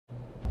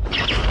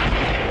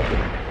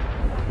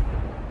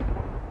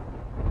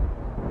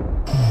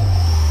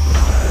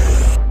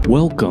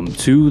Welcome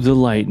to the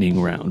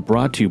Lightning Round,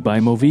 brought to you by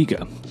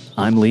Moviga.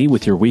 I'm Lee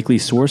with your weekly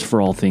source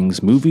for all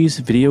things movies,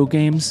 video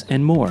games,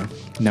 and more.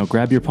 Now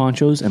grab your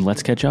ponchos and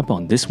let's catch up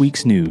on this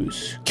week's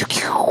news.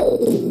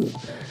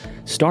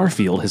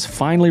 Starfield has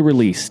finally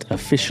released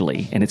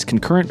officially, and its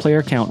concurrent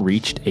player count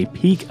reached a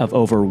peak of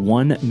over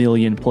 1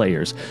 million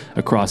players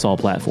across all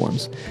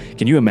platforms.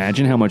 Can you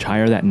imagine how much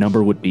higher that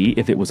number would be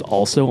if it was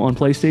also on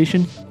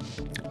PlayStation?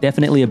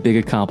 Definitely a big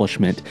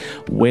accomplishment.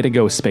 Way to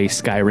go,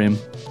 Space Skyrim.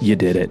 You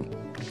did it.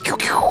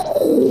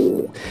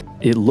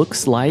 It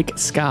looks like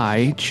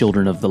Sky,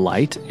 Children of the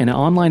Light, an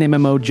online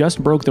MMO,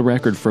 just broke the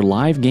record for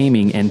live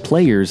gaming and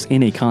players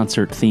in a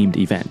concert-themed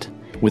event.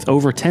 With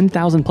over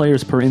 10,000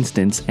 players per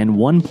instance and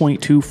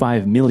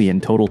 1.25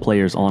 million total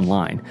players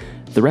online,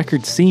 the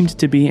record seemed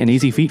to be an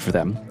easy feat for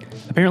them.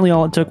 Apparently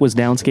all it took was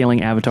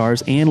downscaling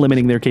avatars and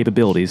limiting their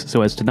capabilities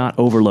so as to not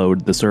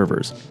overload the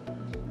servers.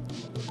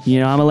 You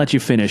know, I'm gonna let you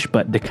finish,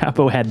 but Da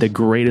Capo had the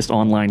greatest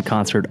online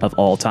concert of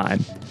all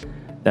time.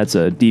 That's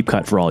a deep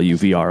cut for all you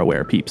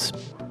VR-aware peeps.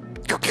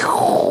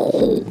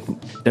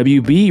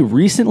 WB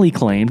recently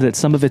claimed that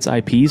some of its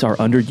IPs are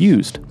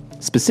underused,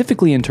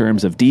 specifically in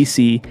terms of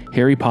DC,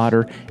 Harry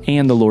Potter,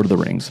 and The Lord of the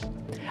Rings.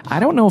 I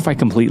don't know if I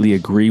completely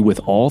agree with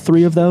all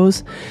three of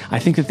those. I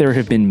think that there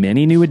have been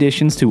many new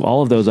additions to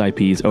all of those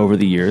IPs over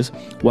the years,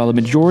 while the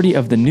majority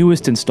of the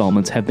newest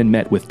installments have been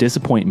met with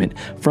disappointment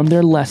from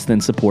their less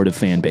than supportive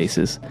fan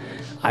bases.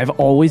 I've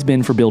always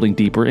been for building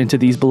deeper into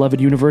these beloved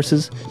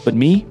universes, but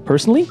me,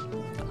 personally,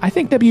 I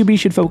think WB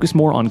should focus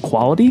more on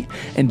quality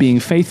and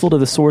being faithful to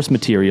the source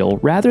material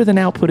rather than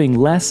outputting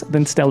less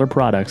than stellar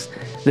products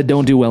that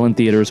don't do well in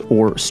theaters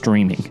or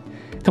streaming.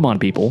 Come on,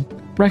 people.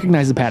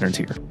 Recognize the patterns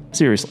here.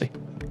 Seriously.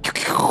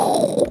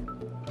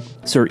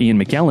 Sir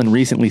Ian McKellen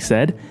recently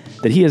said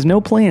that he has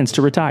no plans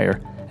to retire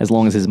as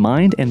long as his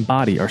mind and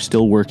body are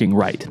still working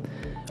right.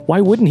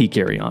 Why wouldn't he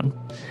carry on?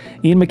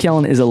 Ian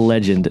McKellen is a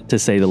legend, to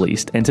say the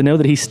least, and to know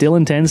that he still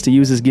intends to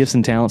use his gifts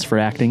and talents for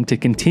acting to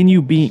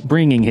continue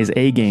bringing his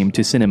A-game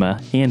to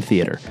cinema and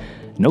theater.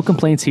 No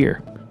complaints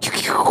here.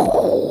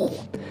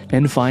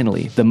 And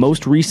finally, the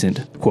most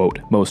recent, quote,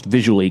 most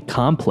visually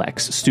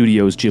complex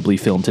Studios Ghibli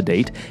film to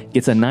date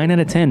gets a 9 out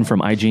of 10 from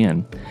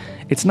IGN.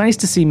 It's nice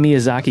to see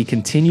Miyazaki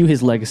continue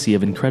his legacy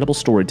of incredible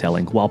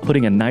storytelling while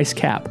putting a nice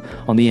cap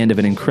on the end of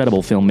an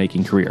incredible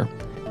filmmaking career.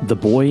 The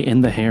Boy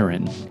and the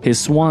Heron. His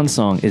swan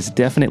song is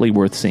definitely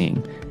worth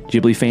seeing,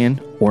 Ghibli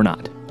fan or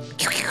not.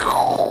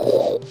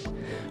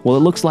 Well,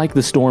 it looks like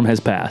the storm has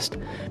passed.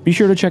 Be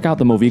sure to check out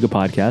the Moviga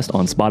podcast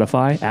on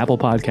Spotify, Apple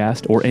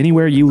Podcast, or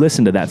anywhere you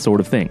listen to that sort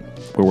of thing,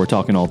 where we're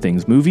talking all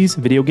things movies,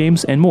 video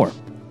games, and more.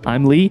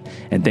 I'm Lee,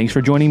 and thanks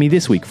for joining me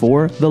this week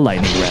for The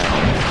Lightning Round.